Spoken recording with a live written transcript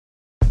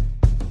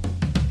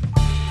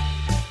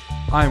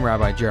I'm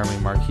Rabbi Jeremy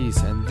Marquise,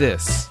 and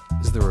this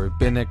is the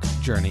Rabbinic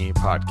Journey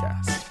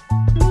Podcast.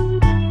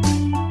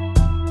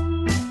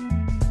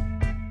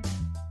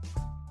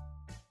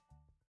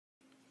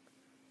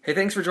 Hey,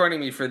 thanks for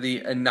joining me for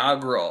the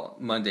inaugural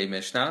Monday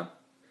Mishnah.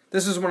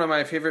 This is one of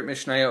my favorite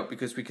Mishnayot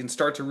because we can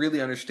start to really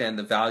understand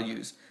the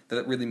values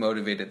that really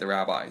motivated the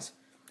rabbis.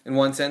 In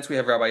one sense, we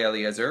have Rabbi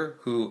Eliezer,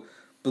 who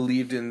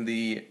believed in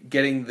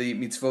getting the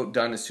mitzvot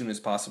done as soon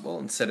as possible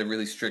and set a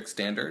really strict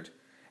standard.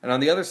 And on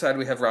the other side,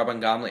 we have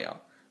Rabban Gamliel,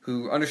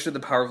 who understood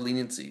the power of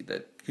leniency,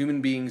 that human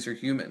beings are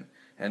human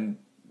and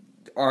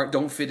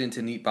don't fit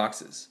into neat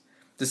boxes.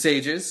 The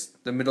sages,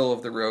 the middle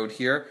of the road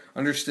here,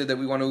 understood that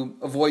we want to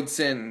avoid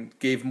sin,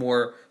 gave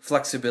more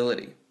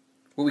flexibility.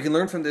 What we can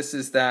learn from this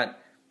is that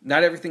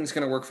not everything's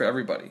going to work for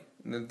everybody.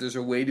 There's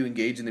a way to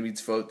engage in the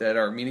mitzvot that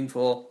are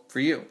meaningful for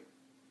you.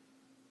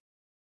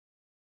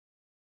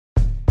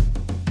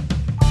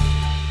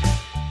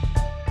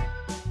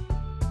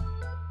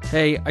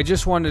 Hey, I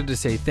just wanted to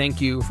say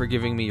thank you for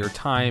giving me your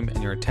time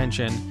and your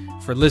attention,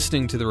 for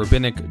listening to the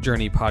Rabbinic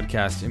Journey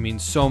Podcast. It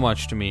means so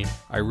much to me.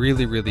 I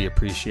really, really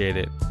appreciate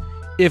it.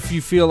 If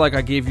you feel like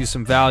I gave you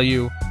some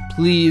value,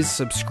 please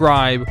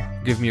subscribe,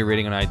 give me a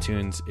rating on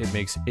iTunes. It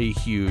makes a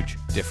huge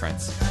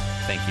difference.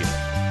 Thank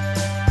you.